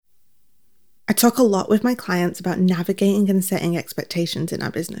I talk a lot with my clients about navigating and setting expectations in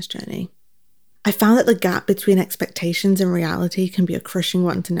our business journey. I found that the gap between expectations and reality can be a crushing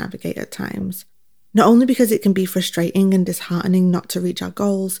one to navigate at times. Not only because it can be frustrating and disheartening not to reach our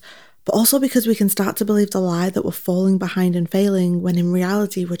goals, but also because we can start to believe the lie that we're falling behind and failing when in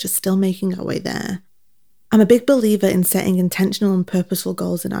reality we're just still making our way there. I'm a big believer in setting intentional and purposeful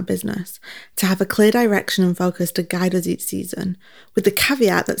goals in our business, to have a clear direction and focus to guide us each season, with the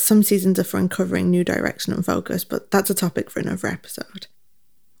caveat that some seasons are for uncovering new direction and focus, but that's a topic for another episode.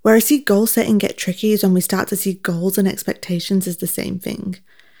 Where I see goal setting get tricky is when we start to see goals and expectations as the same thing.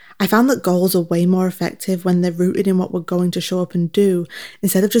 I found that goals are way more effective when they're rooted in what we're going to show up and do,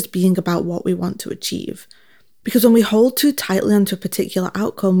 instead of just being about what we want to achieve. Because when we hold too tightly onto a particular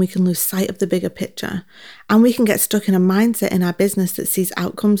outcome, we can lose sight of the bigger picture, and we can get stuck in a mindset in our business that sees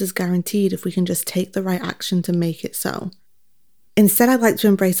outcomes as guaranteed if we can just take the right action to make it so. Instead, I like to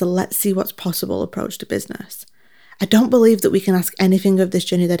embrace a let's see what's possible approach to business. I don't believe that we can ask anything of this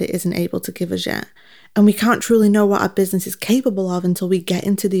journey that it isn't able to give us yet, and we can't truly know what our business is capable of until we get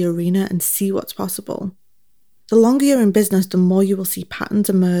into the arena and see what's possible. The longer you're in business, the more you will see patterns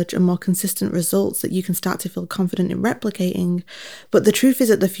emerge and more consistent results that you can start to feel confident in replicating, but the truth is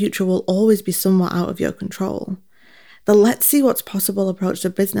that the future will always be somewhat out of your control. The let's see what's possible approach to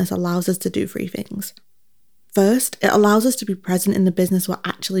business allows us to do three things. First, it allows us to be present in the business we're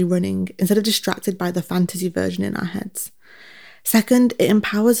actually running instead of distracted by the fantasy version in our heads. Second, it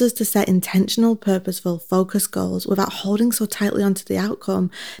empowers us to set intentional, purposeful, focused goals without holding so tightly onto the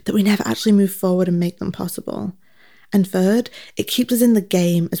outcome that we never actually move forward and make them possible. And third, it keeps us in the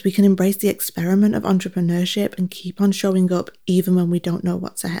game as we can embrace the experiment of entrepreneurship and keep on showing up even when we don't know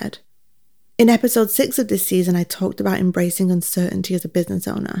what's ahead. In episode 6 of this season, I talked about embracing uncertainty as a business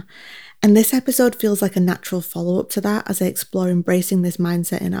owner, and this episode feels like a natural follow-up to that as I explore embracing this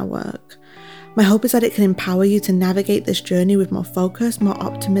mindset in our work. My hope is that it can empower you to navigate this journey with more focus, more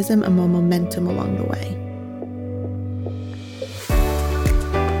optimism, and more momentum along the way.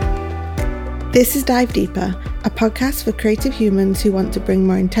 This is Dive Deeper, a podcast for creative humans who want to bring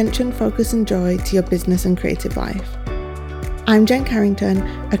more intention, focus, and joy to your business and creative life. I'm Jen Carrington,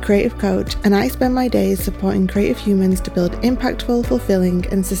 a creative coach, and I spend my days supporting creative humans to build impactful, fulfilling,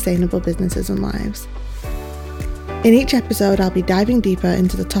 and sustainable businesses and lives. In each episode, I'll be diving deeper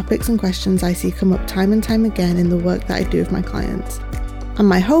into the topics and questions I see come up time and time again in the work that I do with my clients. And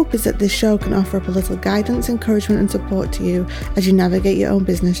my hope is that this show can offer up a little guidance, encouragement, and support to you as you navigate your own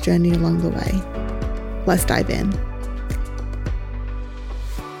business journey along the way. Let's dive in.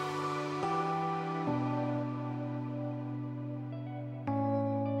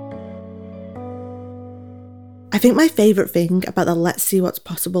 I think my favourite thing about the let's see what's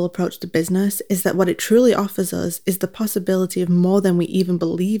possible approach to business is that what it truly offers us is the possibility of more than we even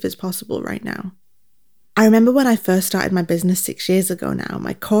believe is possible right now. I remember when I first started my business 6 years ago now,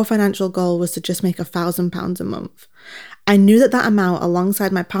 my core financial goal was to just make £1,000 a month. I knew that amount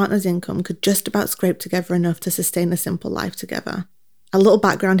alongside my partner's income could just about scrape together enough to sustain a simple life together. A little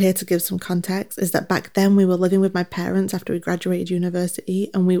background here to give some context is that back then we were living with my parents after we graduated university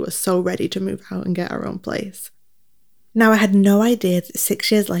and we were so ready to move out and get our own place. Now, I had no idea that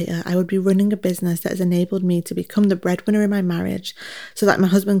 6 years later, I would be running a business that has enabled me to become the breadwinner in my marriage so that my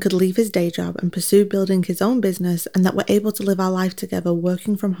husband could leave his day job and pursue building his own business, and that we're able to live our life together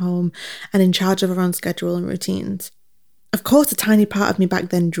working from home and in charge of our own schedule and routines. Of course, a tiny part of me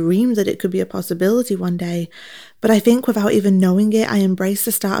back then dreamed that it could be a possibility one day, but I think without even knowing it, I embraced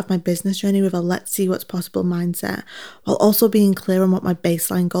the start of my business journey with a let's see what's possible mindset, while also being clear on what my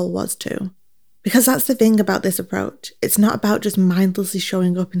baseline goal was too. Because that's the thing about this approach. It's not about just mindlessly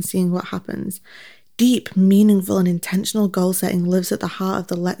showing up and seeing what happens. Deep, meaningful, and intentional goal setting lives at the heart of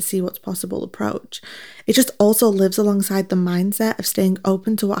the let's see what's possible approach. It just also lives alongside the mindset of staying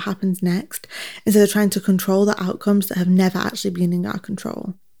open to what happens next instead of trying to control the outcomes that have never actually been in our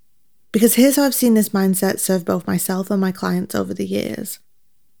control. Because here's how I've seen this mindset serve both myself and my clients over the years.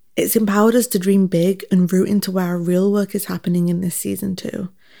 It's empowered us to dream big and root into where our real work is happening in this season too.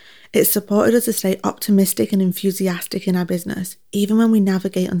 It's supported us to stay optimistic and enthusiastic in our business, even when we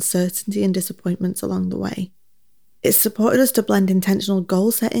navigate uncertainty and disappointments along the way. It's supported us to blend intentional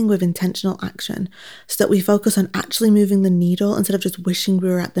goal setting with intentional action, so that we focus on actually moving the needle instead of just wishing we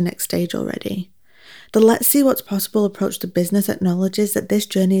were at the next stage already. The let's see what's possible approach to business acknowledges that this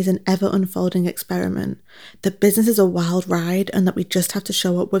journey is an ever-unfolding experiment, that business is a wild ride, and that we just have to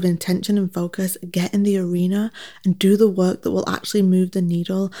show up with intention and focus, get in the arena, and do the work that will actually move the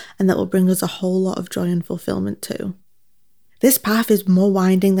needle and that will bring us a whole lot of joy and fulfillment too. This path is more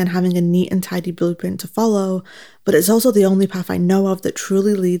winding than having a neat and tidy blueprint to follow, but it's also the only path I know of that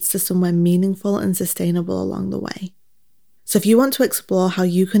truly leads to somewhere meaningful and sustainable along the way. So if you want to explore how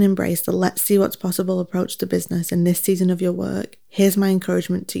you can embrace the let's see what's possible approach to business in this season of your work, here's my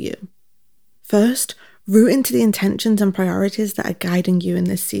encouragement to you. First, root into the intentions and priorities that are guiding you in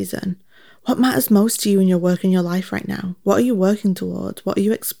this season. What matters most to you in your work and your life right now? What are you working towards? What are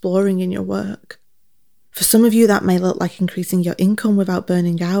you exploring in your work? For some of you, that may look like increasing your income without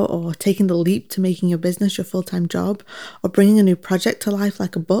burning out, or taking the leap to making your business your full-time job, or bringing a new project to life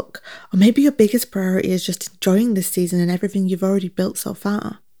like a book, or maybe your biggest priority is just enjoying this season and everything you've already built so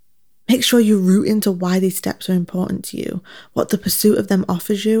far. Make sure you root into why these steps are important to you, what the pursuit of them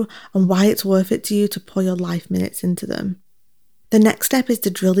offers you, and why it's worth it to you to pour your life minutes into them. The next step is to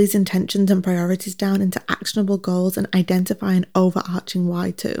drill these intentions and priorities down into actionable goals and identify an overarching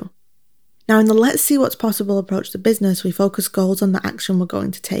why too. Now, in the let's see what's possible approach to business, we focus goals on the action we're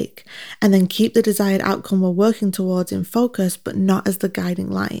going to take, and then keep the desired outcome we're working towards in focus, but not as the guiding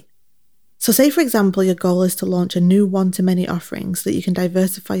light. So say, for example, your goal is to launch a new one-to-many offering so that you can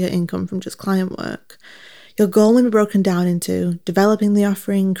diversify your income from just client work. Your goal may be broken down into developing the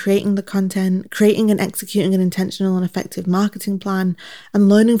offering, creating the content, creating and executing an intentional and effective marketing plan, and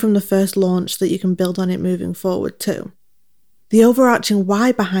learning from the first launch so that you can build on it moving forward too. The overarching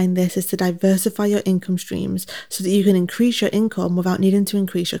why behind this is to diversify your income streams so that you can increase your income without needing to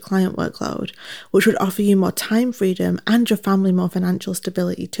increase your client workload, which would offer you more time freedom and your family more financial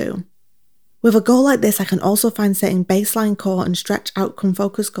stability too. With a goal like this, I can also find setting baseline, core, and stretch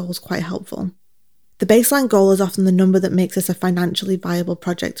outcome-focused goals quite helpful. The baseline goal is often the number that makes this a financially viable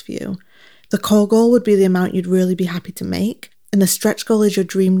project for you. The core goal would be the amount you'd really be happy to make, and the stretch goal is your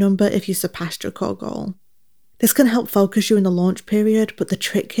dream number if you surpassed your core goal. This can help focus you in the launch period, but the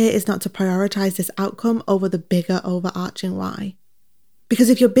trick here is not to prioritize this outcome over the bigger overarching why. Because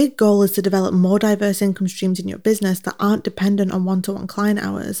if your big goal is to develop more diverse income streams in your business that aren't dependent on one-to-one client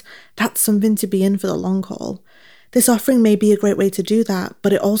hours, that's something to be in for the long haul. This offering may be a great way to do that,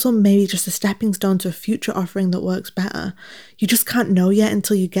 but it also may be just a stepping stone to a future offering that works better. You just can't know yet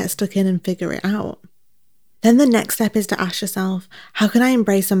until you get stuck in and figure it out. Then the next step is to ask yourself, how can I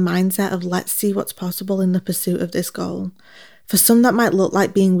embrace a mindset of let's see what's possible in the pursuit of this goal? For some, that might look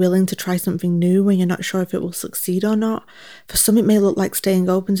like being willing to try something new when you're not sure if it will succeed or not. For some, it may look like staying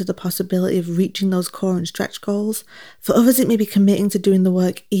open to the possibility of reaching those core and stretch goals. For others, it may be committing to doing the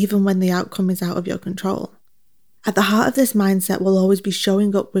work even when the outcome is out of your control. At the heart of this mindset will always be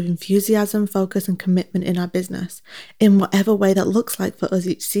showing up with enthusiasm, focus, and commitment in our business, in whatever way that looks like for us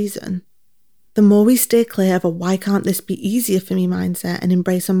each season. The more we stay clear of a why can't this be easier for me mindset and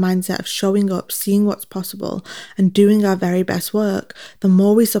embrace a mindset of showing up, seeing what's possible, and doing our very best work, the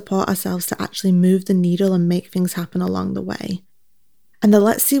more we support ourselves to actually move the needle and make things happen along the way. And the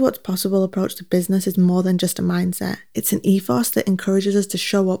let's see what's possible approach to business is more than just a mindset. It's an ethos that encourages us to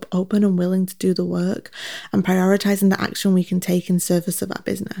show up open and willing to do the work and prioritizing the action we can take in service of our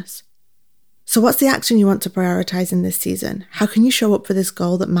business. So what's the action you want to prioritize in this season? How can you show up for this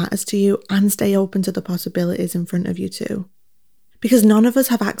goal that matters to you and stay open to the possibilities in front of you too? Because none of us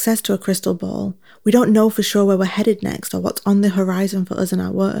have access to a crystal ball. We don't know for sure where we're headed next or what's on the horizon for us in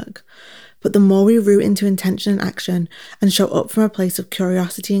our work. But the more we root into intention and action and show up from a place of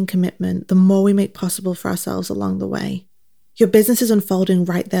curiosity and commitment, the more we make possible for ourselves along the way. Your business is unfolding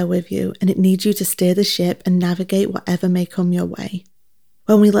right there with you, and it needs you to steer the ship and navigate whatever may come your way.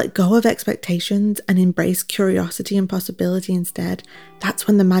 When we let go of expectations and embrace curiosity and possibility instead, that's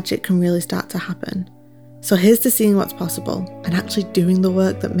when the magic can really start to happen. So here's to seeing what's possible and actually doing the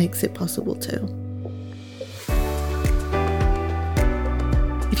work that makes it possible too.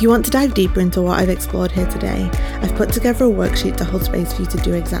 If you want to dive deeper into what I've explored here today, I've put together a worksheet to hold space for you to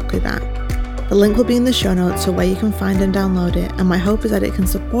do exactly that. The link will be in the show notes so where you can find and download it, and my hope is that it can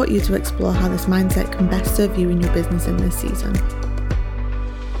support you to explore how this mindset can best serve you in your business in this season.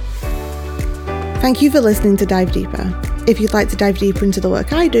 Thank you for listening to Dive Deeper. If you'd like to dive deeper into the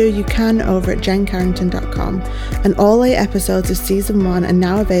work I do, you can over at jencarrington.com, and all 8 episodes of Season 1 are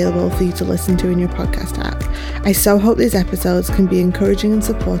now available for you to listen to in your podcast app. I so hope these episodes can be encouraging and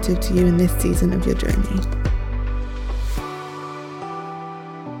supportive to you in this season of your journey.